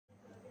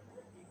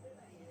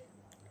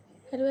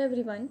Hello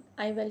everyone,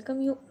 I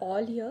welcome you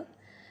all here,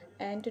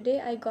 and today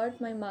I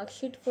got my mark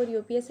sheet for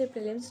UPSC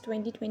Prelims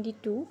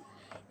 2022,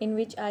 in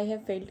which I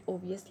have failed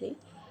obviously.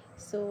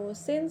 So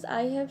since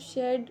I have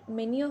shared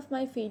many of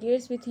my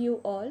failures with you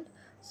all,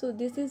 so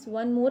this is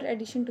one more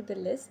addition to the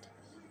list,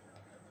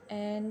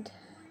 and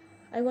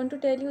I want to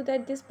tell you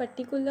that this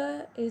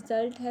particular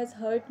result has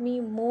hurt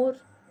me more,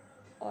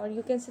 or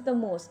you can say the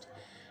most,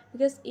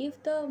 because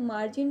if the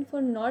margin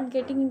for not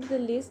getting into the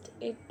list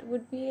it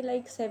would be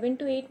like 7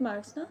 to 8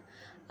 marks ना,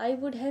 I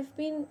would have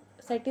been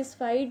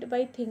satisfied by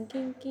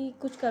thinking कि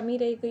कुछ कमी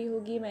रह गई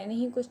होगी, मैंने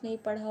ही कुछ नहीं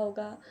पढ़ा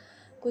होगा,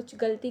 कुछ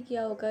गलती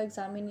किया होगा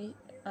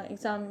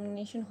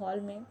एग्जामिनेशन हॉल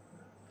में,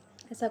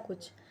 ऐसा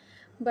कुछ.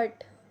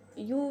 But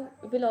you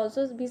will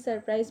also be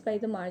surprised by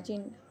the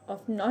margin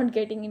of not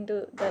getting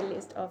into the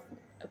list of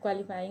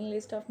qualifying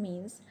list of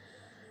means.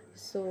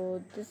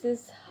 So this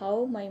is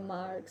how my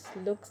marks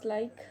looks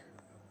like.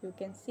 You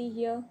can see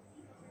here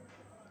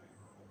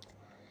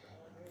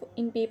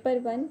in paper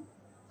 1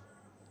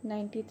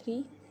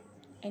 93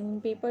 and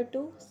in paper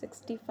 2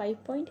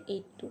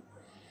 65.82.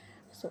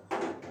 So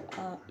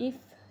if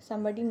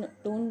somebody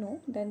don't know,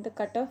 then the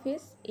cutoff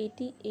is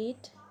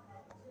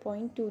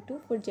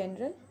 88.22 for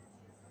general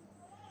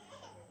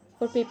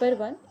for paper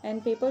 1,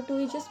 and paper 2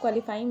 is just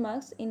qualifying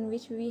marks, in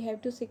which we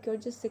have to secure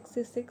just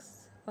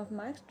 66 of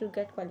marks to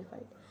get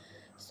qualified.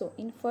 So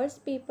in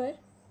first paper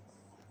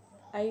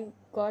I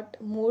got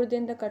more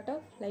than the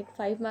cutoff, like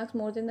 5 marks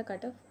more than the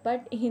cutoff.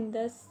 But in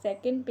the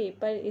second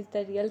paper is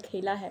the real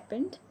khela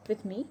happened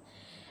with me,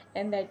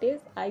 and that is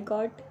I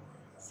got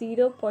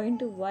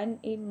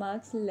 0.18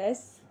 marks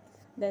less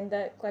than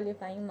the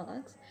qualifying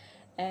marks,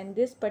 and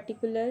this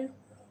particular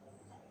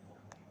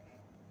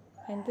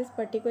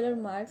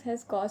marks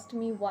has cost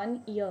me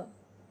 1 year,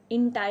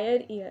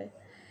 entire year.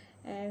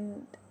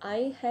 And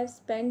I have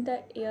spent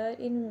that year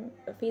in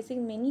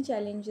facing many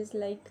challenges,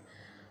 like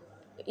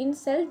in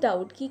self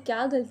doubt कि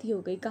क्या गलती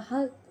हो गई,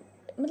 कहाँ,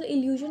 मतलब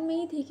illusion में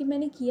ही थी कि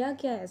मैंने किया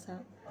क्या ऐसा,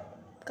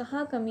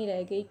 कहाँ कमी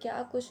रह गई,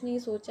 क्या कुछ नहीं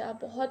सोचा,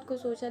 बहुत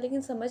कुछ सोचा,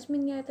 लेकिन समझ में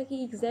नहीं आया था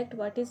कि exact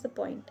what is the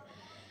point.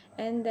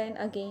 And then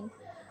again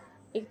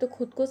एक तो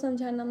खुद को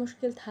समझाना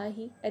मुश्किल था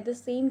ही, at the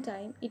same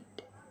time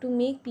it to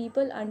make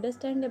people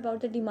understand about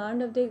the demand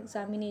of the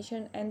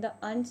examination and the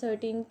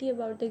uncertainty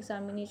about the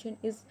examination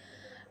is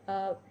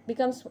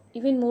becomes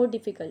even more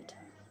difficult,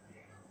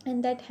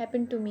 and that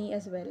happened to me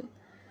as well.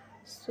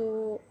 So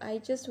I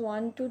just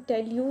want to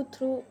tell you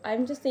through,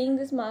 I'm just saying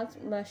this marks,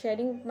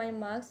 sharing my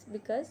marks,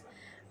 because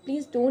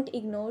please don't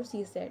ignore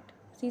CSAT.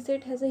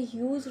 CSAT has a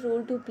huge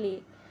role to play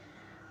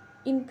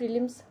in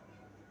prelims,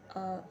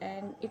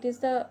 and it is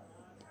the,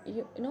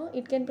 you know,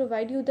 it can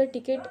provide you the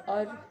ticket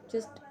or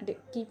just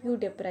keep you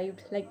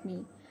deprived like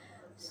me.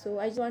 So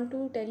I just want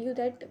to tell you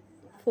that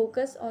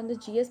focus on the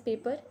GS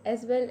paper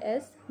as well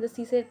as the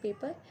CSAT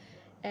paper,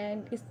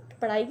 and इस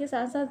पढ़ाई के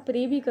साथ साथ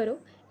pray भी करो.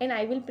 And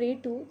I will pray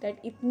to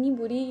that इतनी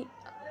बुरी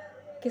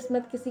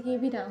किस्मत किसी की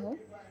भी ना हो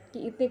कि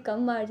इतने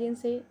कम मार्जिन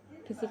से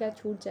किसी का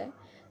छूट जाए.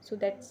 So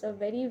that's a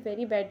very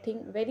very bad thing,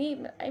 very,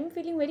 I am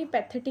feeling very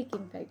pathetic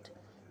in fact.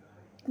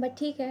 But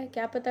ठीक है,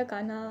 क्या पता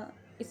कान्हा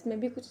इसमें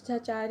भी कुछ अच्छा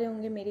चाह रहे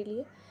होंगे मेरे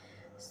लिए.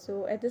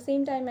 सो at the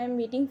same time I am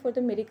waiting for the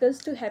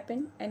miracles to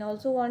happen, and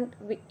also want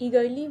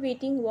ईगरली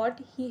waiting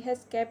what he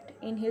has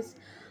kept in his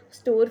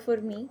store for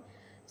me.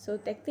 सो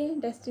देखते हैं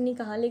डेस्टिनी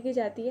कहाँ लेके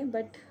जाती है,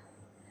 बट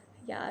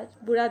यार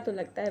बुरा तो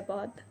लगता है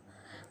बहुत,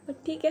 बट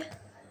ठीक है.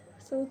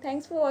 So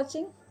thanks for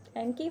watching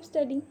and keep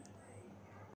studying.